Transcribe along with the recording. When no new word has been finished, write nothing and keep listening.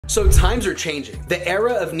So times are changing. The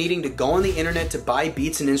era of needing to go on the internet to buy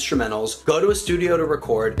beats and instrumentals, go to a studio to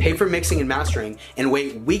record, pay for mixing and mastering, and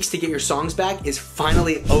wait weeks to get your songs back is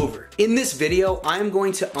finally over. In this video, I am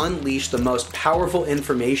going to unleash the most powerful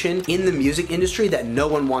information in the music industry that no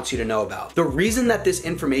one wants you to know about. The reason that this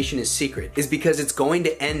information is secret is because it's going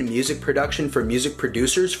to end music production for music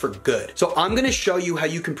producers for good. So I'm gonna show you how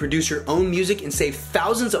you can produce your own music and save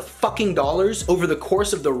thousands of fucking dollars over the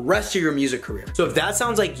course of the rest of your music career. So if that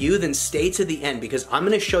sounds like you, then stay to the end because I'm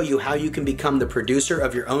gonna show you how you can become the producer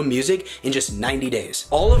of your own music in just 90 days.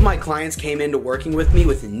 All of my clients came into working with me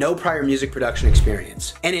with no prior music production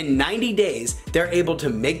experience. And in 90 days, they're able to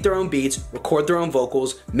make their own beats, record their own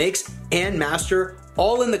vocals, mix and master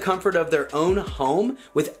all in the comfort of their own home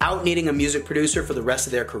without needing a music producer for the rest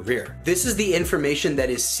of their career. This is the information that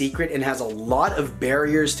is secret and has a lot of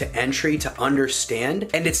barriers to entry to understand,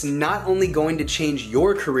 and it's not only going to change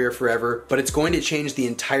your career forever, but it's going to change the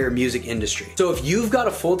entire music industry. So if you've got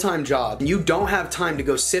a full-time job and you don't have time to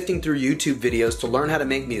go sifting through YouTube videos to learn how to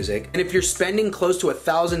make music, and if you're spending close to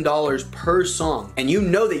 $1,000 per song and you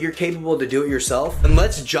know that you're capable to do it yourself, then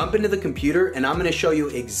let's jump into the computer and I'm gonna show you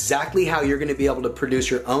exactly how you're gonna be able to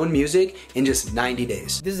produce your own music in just 90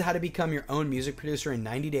 days. This is how to become your own music producer in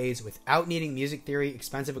 90 days without needing music theory,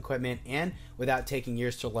 expensive equipment, and without taking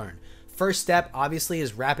years to learn. First step, obviously,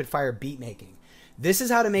 is rapid fire beat making. This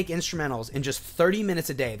is how to make instrumentals in just 30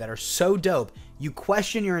 minutes a day that are so dope, you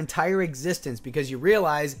question your entire existence because you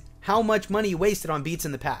realize how much money you wasted on beats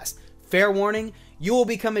in the past. Fair warning, you will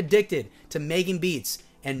become addicted to making beats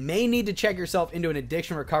and may need to check yourself into an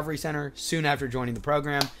addiction recovery center soon after joining the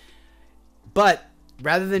program. But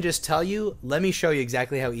rather than just tell you, let me show you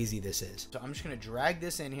exactly how easy this is. So I'm just gonna drag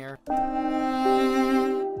this in here.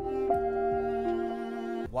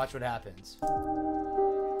 Watch what happens.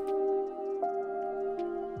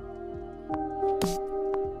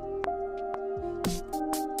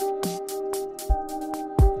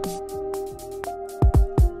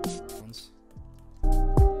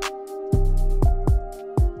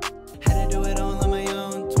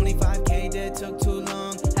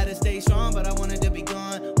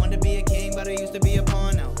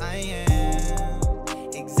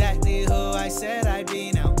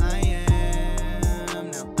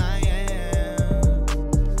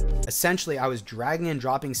 Essentially, I was dragging and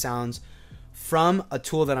dropping sounds from a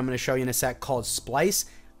tool that I'm going to show you in a sec called Splice,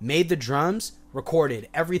 made the drums, recorded.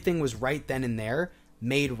 Everything was right then and there,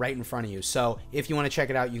 made right in front of you. So if you want to check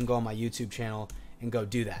it out, you can go on my YouTube channel and go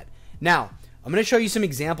do that. Now, I'm going to show you some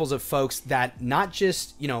examples of folks that not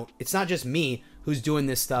just, it's not just me who's doing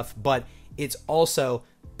this stuff, but it's also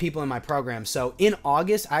people in my program. So in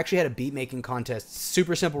August, I actually had a beat making contest.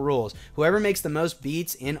 Super simple rules. Whoever makes the most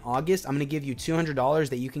beats in August, I'm going to give you $200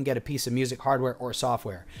 that you can get a piece of music hardware or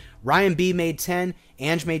software. Ryan B made 10,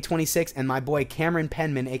 Ange made 26, and my boy Cameron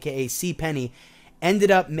Penman, aka C Penny, ended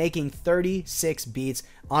up making 36 beats.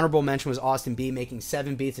 Honorable mention was Austin B making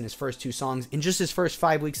 7 beats in his first 2 songs in just his first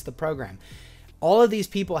 5 weeks of the program. All of these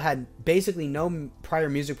people had basically no prior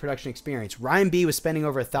music production experience. Ryan B was spending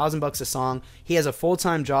over $1,000 a song. He has a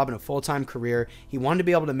full-time job and a full-time career. He wanted to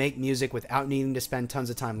be able to make music without needing to spend tons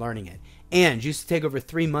of time learning it. And used to take over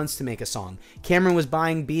 3 months to make a song. Cameron was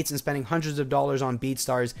buying beats and spending hundreds of dollars on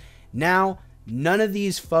BeatStars. Now, none of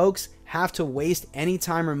these folks have to waste any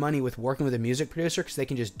time or money with working with a music producer because they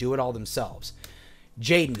can just do it all themselves.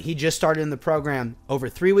 Jaden, he just started in the program, over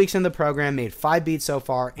 3 weeks in the program, made 5 beats so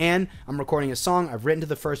far, and I'm recording a song. I've written to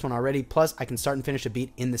the first one already, plus I can start and finish a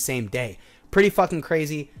beat in the same day. Pretty fucking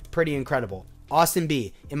crazy, pretty incredible. Austin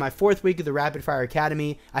B, in my 4th week of the Rapid Fire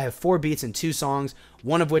Academy, I have 4 beats and 2 songs,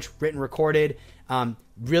 one of which written, recorded.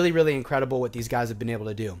 Really, really incredible what these guys have been able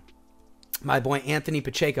to do. My boy Anthony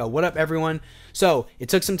Pacheco, what up everyone? So it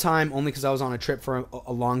took some time only because I was on a trip for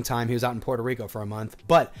a long time. He was out in Puerto Rico for a month,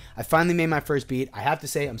 but I finally made my first beat. I have to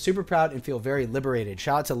say I'm super proud and feel very liberated.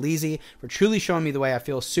 Shout out to Leezy for truly showing me the way. I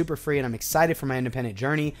feel super free and I'm excited for my independent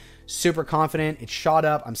journey. Super confident. It's shot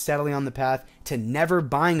up. I'm steadily on the path to never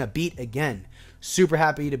buying a beat again. Super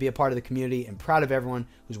happy to be a part of the community and proud of everyone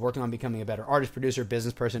who's working on becoming a better artist, producer,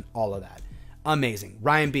 business person, all of that. Amazing.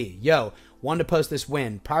 Ryan B, yo, wanted to post this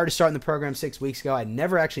win. Prior to starting the program 6 weeks ago, I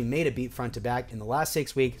never actually made a beat front to back. In the last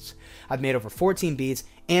 6 weeks, I've made over 14 beats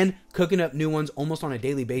and cooking up new ones almost on a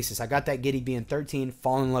daily basis. I got that Giddy being 13,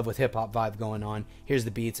 fall in love with hip hop vibe going on. Here's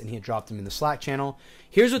the beats, and he had dropped them in the Slack channel.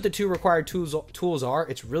 Here's what the 2 required tools are.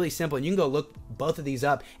 It's really simple, and you can go look both of these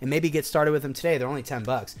up and maybe get started with them today. They're only 10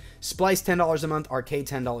 bucks. Splice $10 a month, Arcade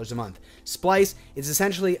 $10 a month. Splice is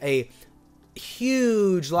essentially a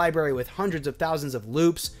huge library with hundreds of thousands of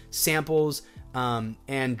loops, samples,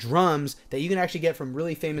 and drums that you can actually get from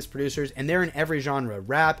really famous producers, and they're in every genre: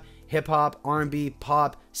 rap, hip-hop, R&B,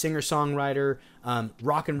 pop, singer-songwriter,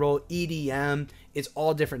 rock and roll, EDM. It's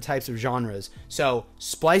all different types of genres. So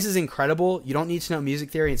Splice is incredible. You don't need to know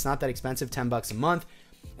music theory. It's not that expensive, 10 bucks a month.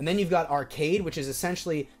 And then you've got Arcade, which is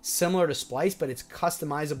essentially similar to Splice, but it's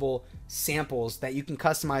customizable samples that you can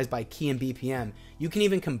customize by key and BPM. You can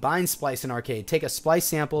even combine Splice and Arcade. Take a Splice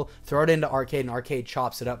sample, throw it into Arcade, and Arcade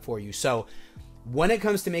chops it up for you. So when it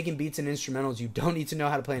comes to making beats and instrumentals, you don't need to know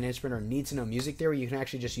how to play an instrument or need to know music theory. You can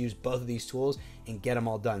actually just use both of these tools and get them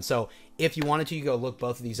all done. So if you wanted to, you go look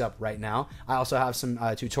both of these up right now. I also have some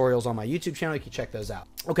tutorials on my YouTube channel. You can check those out.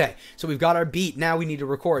 Okay, so we've got our beat. Now we need to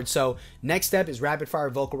record. So next step is rapid fire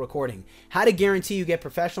vocal recording. How to guarantee you get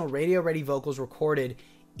professional radio ready vocals recorded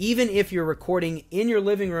even if you're recording in your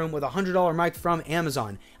living room with a $100 mic from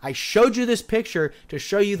Amazon. I showed you this picture to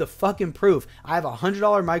show you the fucking proof. I have a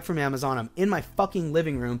 $100 mic from Amazon. I'm in my fucking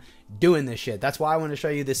living room doing this shit. That's why I want to show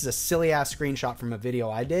you. This is a silly ass screenshot from a video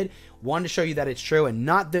I did. Wanted to show you that it's true, and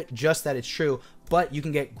not that just that it's true, but you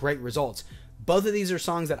can get great results. Both of these are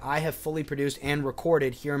songs that I have fully produced and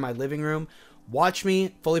recorded here in my living room. Watch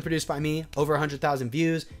Me, fully produced by me, over 100,000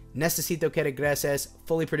 views. Necesito que regreses,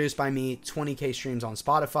 fully produced by me, 20K streams on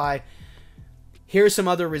Spotify. Here's some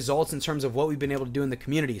other results in terms of what we've been able to do in the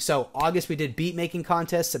community. So August, we did beat making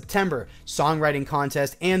contest. September, songwriting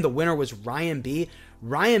contest, and the winner was Ryan B.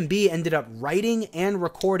 Ryan B ended up writing and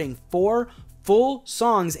recording 4 full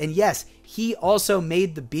songs, and yes, he also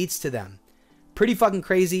made the beats to them. Pretty fucking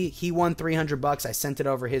crazy. He won 300 bucks. I sent it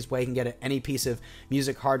over his way. He can get it any piece of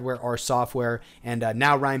music hardware or software. And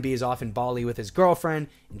now Ryan B is off in Bali with his girlfriend,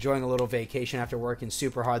 enjoying a little vacation after working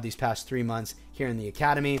super hard these past 3 months here in the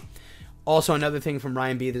academy. Also, another thing from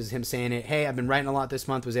Ryan B, this is him saying it. Hey, I've been writing a lot this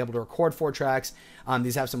month. Was able to record 4 tracks.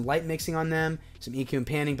 These have some light mixing on them, some EQ and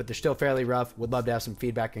panning, but they're still fairly rough. Would love to have some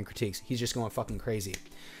feedback and critiques. He's just going fucking crazy.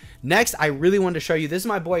 Next, I really wanted to show you. This is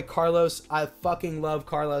my boy Carlos. I fucking love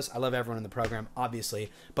Carlos. I love everyone in the program,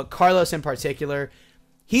 obviously, but Carlos in particular,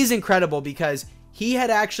 he's incredible because he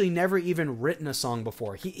had actually never even written a song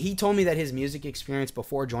before. He told me that his music experience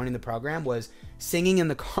before joining the program was singing in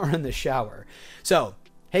the car in the shower. So,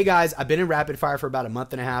 hey guys, I've been in rapid fire for about a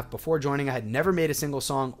month and a half. Before joining, I had never made a single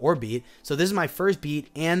song or beat. So this is my first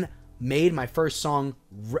beat and made my first song,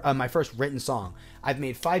 my first written song. I've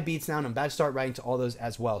made 5 beats now, and I'm about to start writing to all those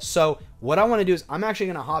as well. So what I want to do is I'm actually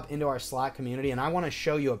going to hop into our Slack community, and I want to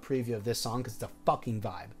show you a preview of this song because it's a fucking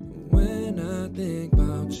vibe. When I think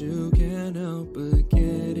about you, can't help but get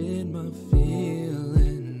in my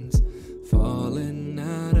feelings. Falling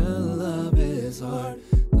out of love is hard.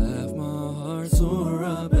 Left my heart sore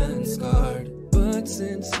up and scarred. But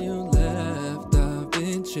since you left, I've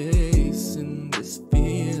been chasing this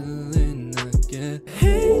feeling again.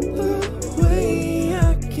 Hate the way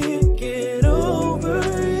I can't get over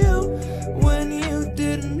you when you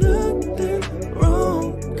did nothing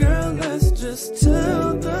wrong. Girl, let's just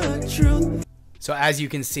tell the truth. So as you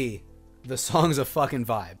can see, the song's a fucking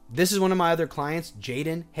vibe. This is one of my other clients,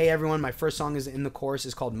 Jaden. Hey everyone, my first song is in the course.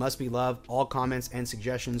 It's called Must Be Love. All comments and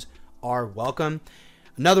suggestions are welcome.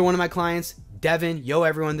 Another one of my clients, Devin. Yo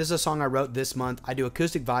everyone, this is a song I wrote this month. I do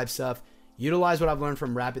acoustic vibe stuff. Utilize what I've learned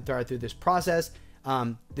from rapid fire through this process.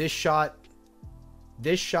 This shot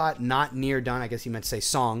not near done. I guess he meant to say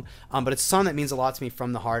song. But it's a song that means a lot to me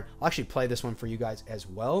from the heart. I'll actually play this one for you guys as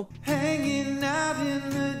well. Hanging out in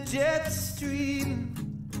the jet stream.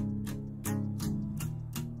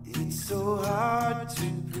 It's so hard to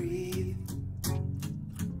breathe.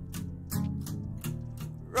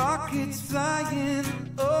 Rockets flying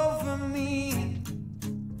over me.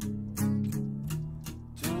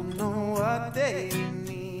 Don't know what they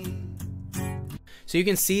mean. So you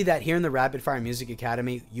can see that here in the Rapid Fire Music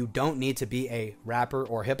Academy, you don't need to be a rapper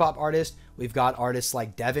or hip-hop artist. We've got artists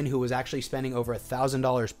like Devin, who was actually spending over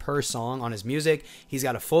 $1,000 per song on his music. He's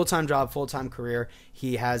got a full-time job, full-time career.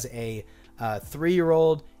 He has a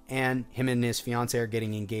 3-year-old, and him and his fiance are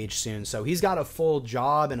getting engaged soon. So he's got a full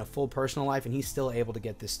job and a full personal life, and he's still able to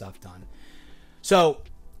get this stuff done. So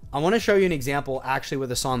I want to show you an example actually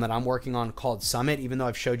with a song that I'm working on called Summit. Even though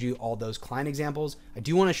I've showed you all those client examples, I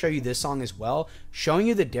do want to show you this song as well, showing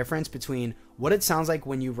you the difference between what it sounds like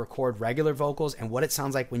when you record regular vocals and what it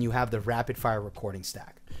sounds like when you have the rapid fire recording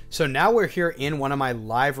stack. So now we're here in one of my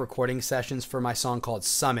live recording sessions for my song called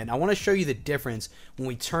Summit. I want to show you the difference when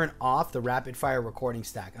we turn off the rapid fire recording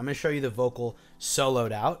stack. I'm going to show you the vocal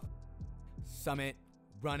soloed out. Summit,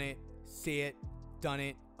 run it, see it, done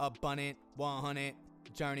it, abundant, 100,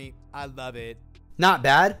 journey, I love it. Not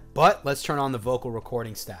bad, but let's turn on the vocal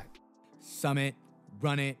recording stack. Summit,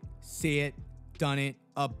 run it, see it, done it,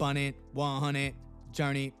 abundant, 100,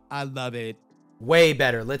 journey, I love it. Way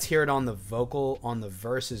better. Let's hear it on the vocal, on the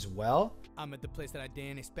verse as well. I'm at the place that I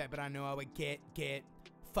didn't expect, but I know I would get.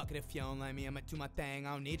 Fuck it if you don't like me, I'ma do my thing,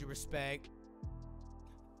 I don't need your respect.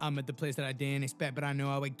 I'm at the place that I didn't expect, but I know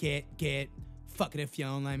I would get. Fuck it if you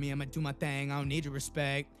don't like me, I'ma do my thing, I don't need your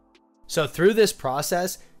respect. So through this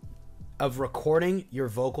process of recording your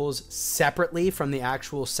vocals separately from the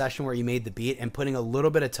actual session where you made the beat and putting a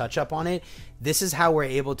little bit of touch up on it, this is how we're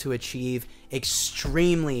able to achieve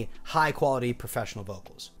extremely high quality professional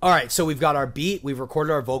vocals. All right, so we've got our beat, we've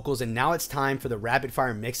recorded our vocals, and now it's time for the rapid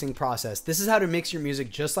fire mixing process. This is how to mix your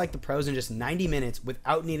music just like the pros in just 90 minutes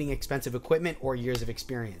without needing expensive equipment or years of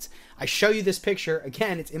experience. I show you this picture,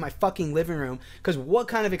 again, it's in my fucking living room, because what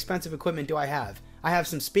kind of expensive equipment do I have? I have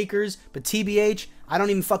some speakers, but TBH, I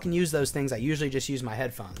don't even fucking use those things. I usually just use my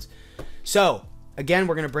headphones. So, again,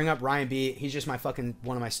 we're going to bring up Ryan B. He's just one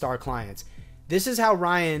of my star clients. This is how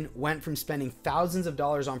Ryan went from spending thousands of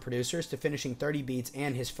dollars on producers to finishing 30 beats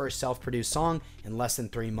and his first self-produced song in less than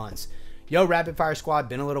 3 months. Yo, Rapid Fire Squad,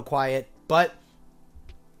 been a little quiet, but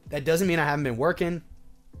that doesn't mean I haven't been working.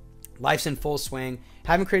 Life's in full swing.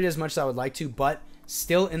 Haven't created as much as I would like to, but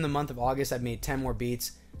still in the month of August, I've made 10 more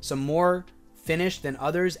beats. Some more finished than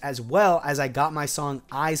others, as well as I got my song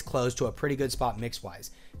Eyes Closed to a pretty good spot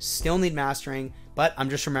mix-wise. Still need mastering, but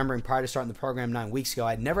I'm just remembering prior to starting the program 9 weeks ago,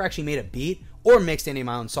 I'd never actually made a beat or mixed any of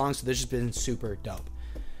my own songs, so this has been super dope,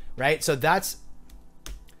 right?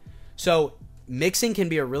 So mixing can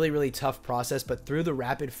be a really, really tough process, but through the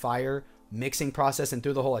rapid fire mixing process and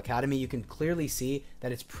through the whole academy, you can clearly see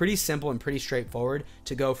that it's pretty simple and pretty straightforward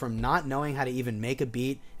to go from not knowing how to even make a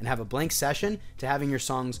beat and have a blank session to having your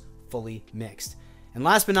songs fully mixed. And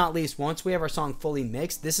last but not least, once we have our song fully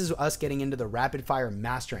mixed, this is us getting into the rapid fire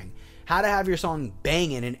mastering. How to have your song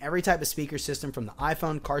banging in every type of speaker system, from the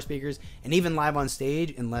iPhone, car speakers, and even live on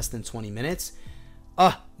stage in less than 20 minutes.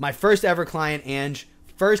 My first ever client, Ange.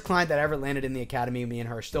 First client that ever landed in the academy. Me and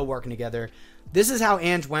her are still working together. This is how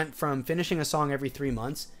Ange went from finishing a song every 3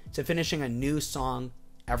 months to finishing a new song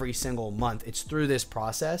every single month. It's through this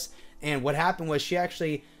process. And what happened was she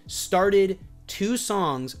actually started 2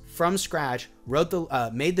 songs from scratch,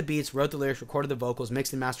 made the beats, wrote the lyrics, recorded the vocals,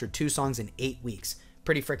 mixed and mastered 2 songs in 8 weeks.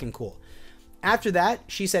 Pretty freaking cool. After that,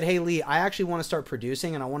 she said, hey Lee, I actually want to start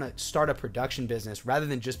producing and I want to start a production business rather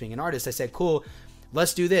than just being an artist. I said, cool,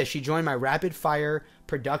 let's do this. She joined my rapid fire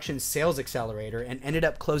production sales accelerator and ended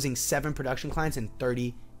up closing 7 production clients in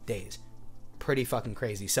 30 days. Pretty fucking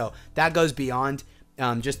crazy. So that goes beyond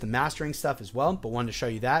just the mastering stuff as well, but wanted to show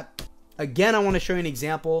you that. Again, I want to show you an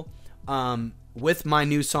example with my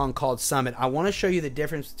new song called Summit. I want to show you the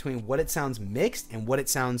difference between what it sounds mixed and what it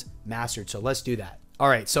sounds mastered. So let's do that. All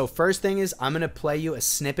right, so first thing is I'm going to play you a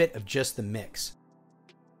snippet of just the mix.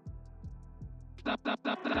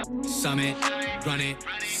 Summit, run it,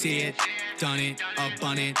 see it, done it,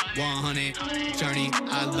 abundant, 100, journey,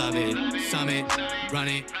 I love it. Summit, run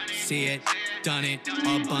it, see it, done it,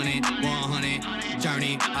 abundant, 100,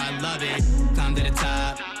 journey, I love it. Climb to the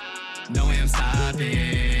top, no way I'm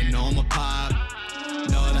stopping, no I'm a pop,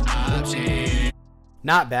 no other option.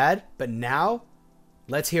 Not bad, but now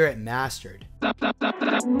let's hear it mastered.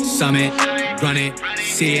 Summit, run it,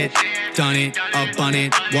 see it, done it,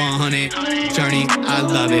 abundant, 100, journey, I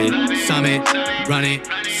love it. Summit, run it,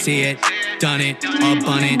 see it, done it,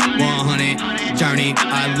 abundant, 100, journey,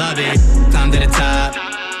 I love it. Climb to the top,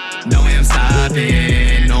 no way I'm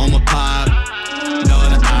stopping, no I'm a pop, no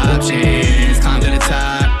other options. Climb to the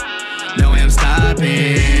top, no way I'm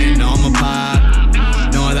stopping, no I'm a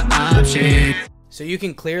pop, no other options. So you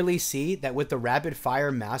can clearly see that with the rapid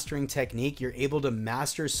fire mastering technique, you're able to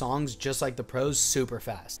master songs just like the pros super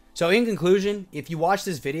fast. So in conclusion, if you watch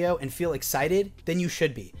this video and feel excited, then you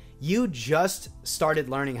should be. You just started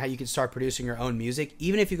learning how you can start producing your own music,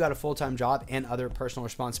 even if you got a full-time job and other personal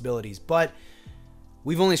responsibilities. But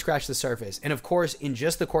we've only scratched the surface. And of course, in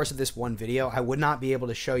just the course of this one video, I would not be able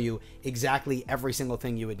to show you exactly every single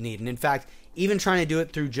thing you would need. And in fact, even trying to do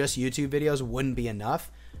it through just YouTube videos wouldn't be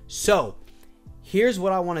enough. So here's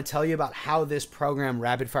what I want to tell you about how this program,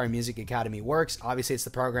 Rapid Fire Music Academy, works. Obviously, it's the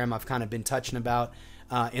program I've kind of been touching about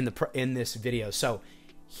in this video. So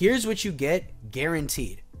here's what you get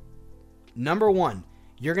guaranteed. Number 1,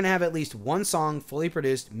 you're going to have at least one song fully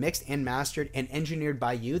produced, mixed and mastered and engineered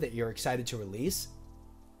by you that you're excited to release.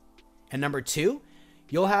 And number 2,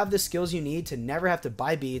 you'll have the skills you need to never have to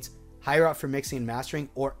buy beats, hire out for mixing and mastering,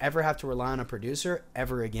 or ever have to rely on a producer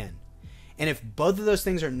ever again. And if both of those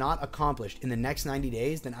things are not accomplished in the next 90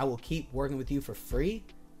 days, then I will keep working with you for free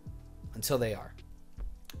until they are.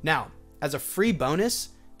 Now, as a free bonus,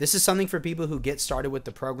 this is something for people who get started with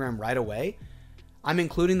the program right away. I'm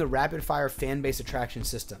including the rapid fire fan base attraction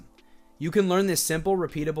system. You can learn this simple,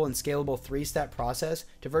 repeatable, and scalable 3-step process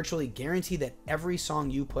to virtually guarantee that every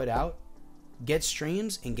song you put out gets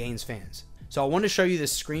streams and gains fans. So I want to show you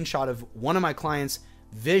this screenshot of one of my clients,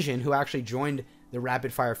 Vision, who actually joined the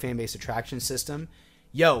rapid fire fan base attraction system.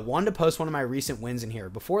 Yo, wanted to post one of my recent wins in here.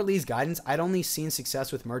 Before Lee's guidance, I'd only seen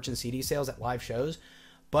success with merch and CD sales at live shows,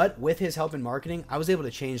 but with his help in marketing, I was able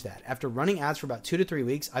to change that. After running ads for about 2 to 3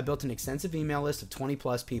 weeks, I built an extensive email list of 20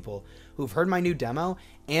 plus people who've heard my new demo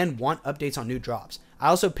and want updates on new drops. I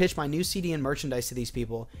also pitched my new CD and merchandise to these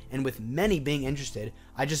people, and with many being interested,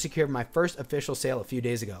 I just secured my first official sale a few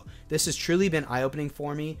days ago. This has truly been eye-opening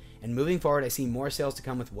for me, and moving forward, I see more sales to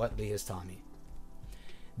come with what Lee has taught me.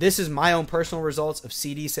 This is my own personal results of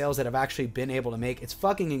CD sales that I've actually been able to make. It's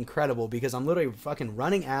fucking incredible because I'm literally fucking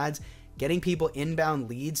running ads, getting people inbound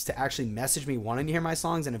leads to actually message me wanting to hear my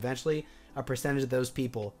songs, and eventually a percentage of those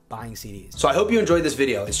people buying CDs. So I hope you enjoyed this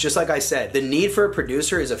video. It's just like I said, the need for a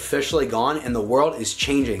producer is officially gone and the world is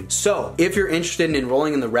changing. So if you're interested in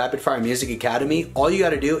enrolling in the Rapid Fire Music Academy, all you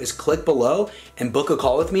gotta do is click below and book a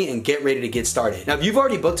call with me and get ready to get started. Now, if you've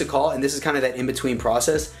already booked a call and this is kind of that in-between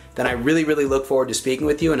process, then I really look forward to speaking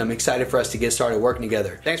with you, and I'm excited for us to get started working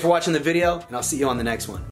together. Thanks for watching the video, and I'll see you on the next one.